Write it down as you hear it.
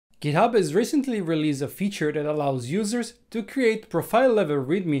GitHub has recently released a feature that allows users to create profile-level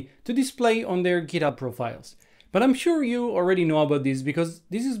readme to display on their GitHub profiles. But I'm sure you already know about this because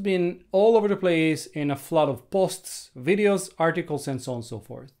this has been all over the place in a flood of posts, videos, articles, and so on and so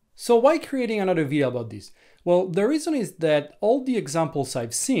forth. So why creating another video about this? Well, the reason is that all the examples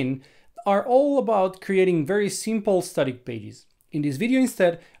I've seen are all about creating very simple static pages. In this video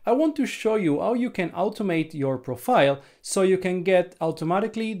instead, I want to show you how you can automate your profile so you can get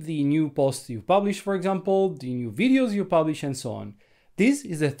automatically the new posts you publish, for example, the new videos you publish, and so on. This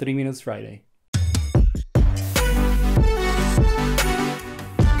is the 3 Minutes Friday.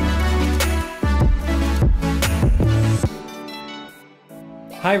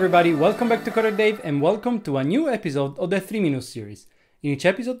 Hi everybody, welcome back to CoderDave and welcome to a new episode of the 3 Minutes series. In each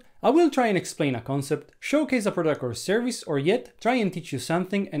episode, I will try and explain a concept, showcase a product or service, or yet try and teach you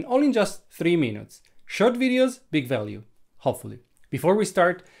something, and all in just 3 minutes. Short videos, big value, hopefully. Before we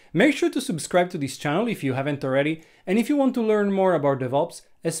start, make sure to subscribe to this channel if you haven't already, and if you want to learn more about DevOps,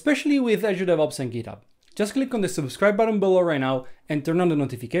 especially with Azure DevOps and GitHub. Just click on the subscribe button below right now and turn on the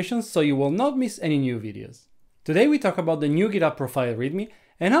notifications so you will not miss any new videos. Today we talk about the new GitHub Profile readme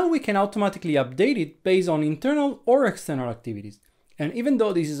and how we can automatically update it based on internal or external activities. And even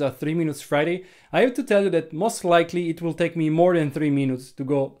though this is a 3 Minutes Friday, I have to tell you that most likely it will take me more than 3 minutes to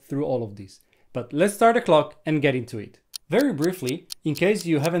go through all of this. But let's start the clock and get into it. Very briefly, in case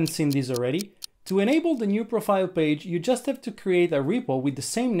you haven't seen this already, to enable the new profile page, you just have to create a repo with the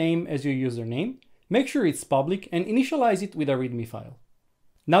same name as your username, make sure it's public, and initialize it with a readme file.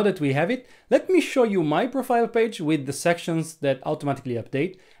 Now that we have it, let me show you my profile page with the sections that automatically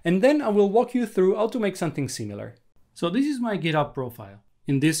update, and then I will walk you through how to make something similar. So this is my GitHub profile.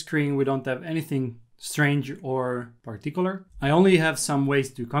 In this screen, we don't have anything strange or particular. I only have some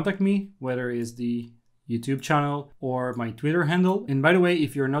ways to contact me, whether it's the YouTube channel or my Twitter handle. And by the way,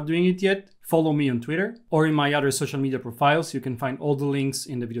 if you're not doing it yet, follow me on Twitter or in my other social media profiles. You can find all the links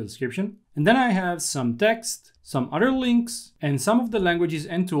in the video description. And then I have some text, some other links, and some of the languages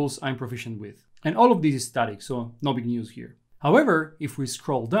and tools I'm proficient with. And all of this is static, so no big news here. However, if we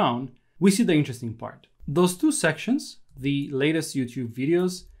scroll down, we see the interesting part. Those two sections, the latest YouTube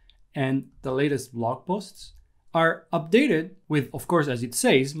videos and the latest blog posts, are updated with, of course, as it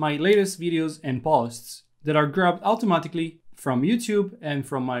says, my latest videos and posts that are grabbed automatically from YouTube and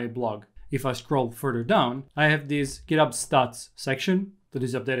from my blog. If I scroll further down, I have this GitHub stats section that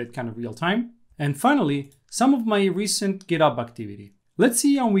is updated kind of real time. And finally, some of my recent GitHub activity. Let's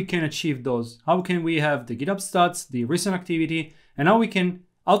see how we can achieve those. How can we have the GitHub stats, the recent activity, and how we can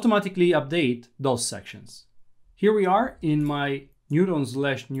automatically update those sections. Here we are in my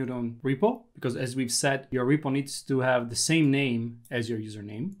Newton/Newton repo, because as we've said, your repo needs to have the same name as your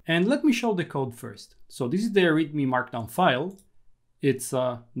username. And let me show the code first. So this is the readme markdown file. It's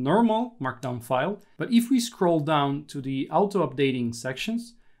a normal markdown file, but if we scroll down to the auto-updating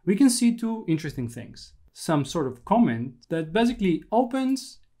sections, we can see two interesting things. Some sort of comment that basically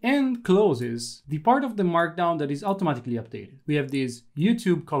opens and closes the part of the markdown that is automatically updated. We have this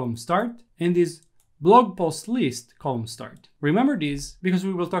YouTube column start and this blog post list column start. Remember this because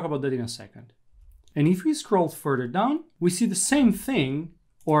we will talk about that in a second. And if we scroll further down, we see the same thing,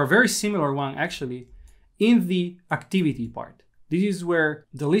 or a very similar one actually, in the activity part. This is where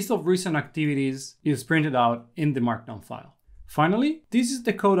the list of recent activities is printed out in the markdown file. Finally, this is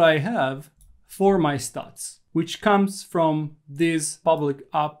the code I have for my stats, which comes from this public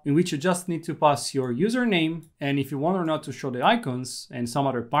app in which you just need to pass your username and if you want or not to show the icons and some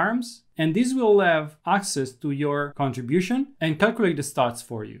other params. And this will have access to your contribution and calculate the stats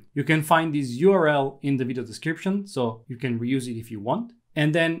for you. You can find this URL in the video description, so you can reuse it if you want.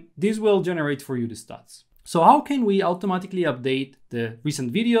 And then this will generate for you the stats. So how can we automatically update the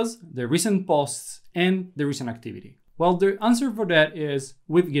recent videos, the recent posts, and the recent activity? Well, the answer for that is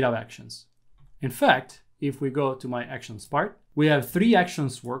with GitHub Actions. In fact, if we go to my actions part, we have 3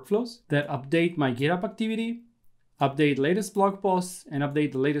 actions workflows that update my GitHub activity, update latest blog posts, and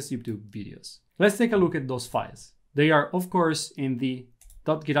update the latest YouTube videos. Let's take a look at those files. They are, of course, in the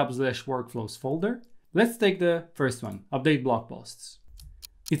 .github/workflows folder. Let's take the first one, update blog posts.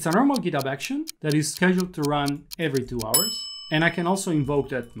 It's a normal GitHub action that is scheduled to run every 2 hours, and I can also invoke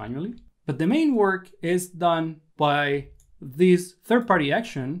that manually. But the main work is done by this third-party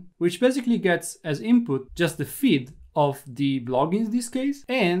action, which basically gets as input just the feed of the blog in this case,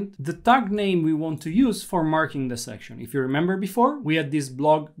 and the tag name we want to use for marking the section. If you remember before, we had this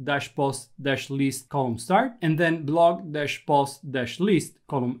blog-post-list column start, and then blog-post-list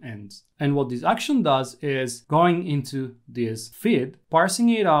column ends. And what this action does is going into this feed, parsing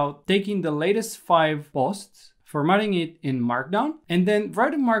it out, taking the latest 5 posts formatting it in Markdown, and then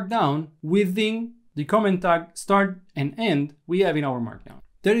write a Markdown within the comment tag start and end we have in our Markdown.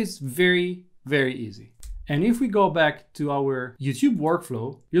 That is very, very easy. And if we go back to our YouTube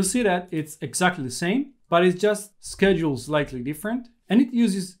workflow, you'll see that it's exactly the same, but it's just scheduled slightly different, and it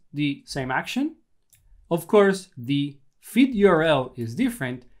uses the same action. Of course, the feed URL is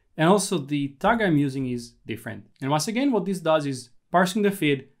different, and also the tag I'm using is different. And once again, what this does is parsing the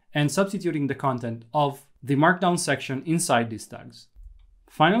feed and substituting the content of the Markdown section inside these tags.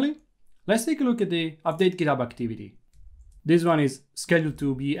 Finally, let's take a look at the update GitHub activity. This one is scheduled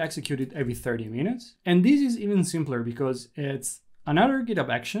to be executed every 30 minutes. And this is even simpler because it's another GitHub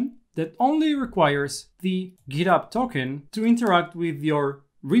action that only requires the GitHub token to interact with your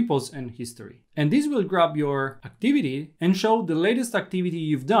repos and history. And this will grab your activity and show the latest activity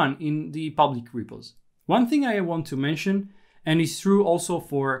you've done in the public repos. One thing I want to mention, and it's true also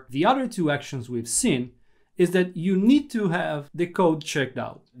for the other two actions we've seen, is that you need to have the code checked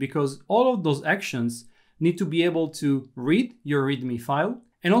out, because all of those actions need to be able to read your readme file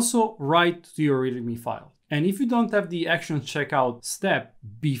and also write to your readme file. And if you don't have the action checkout step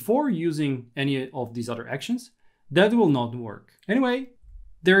before using any of these other actions, that will not work. Anyway,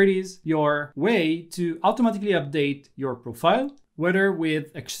 there it is, your way to automatically update your profile, whether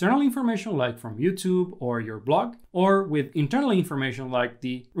with external information like from YouTube or your blog, or with internal information like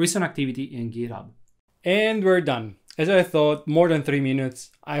the recent activity in GitHub. And we're done. As I thought, more than 3 minutes,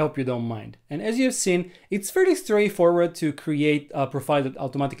 I hope you don't mind. And as you've seen, it's fairly straightforward to create a profile that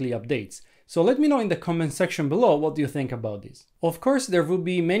automatically updates. So let me know in the comment section below what you think about this. Of course, there will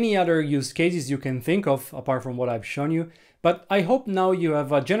be many other use cases you can think of apart from what I've shown you, but I hope now you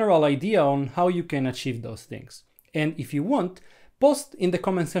have a general idea on how you can achieve those things. And if you want, post in the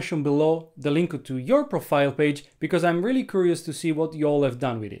comment section below the link to your profile page, because I'm really curious to see what you all have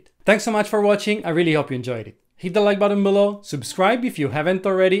done with it. Thanks so much for watching, I really hope you enjoyed it. Hit the like button below, subscribe if you haven't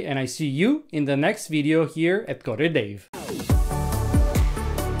already, and I see you in the next video here at CoderDave.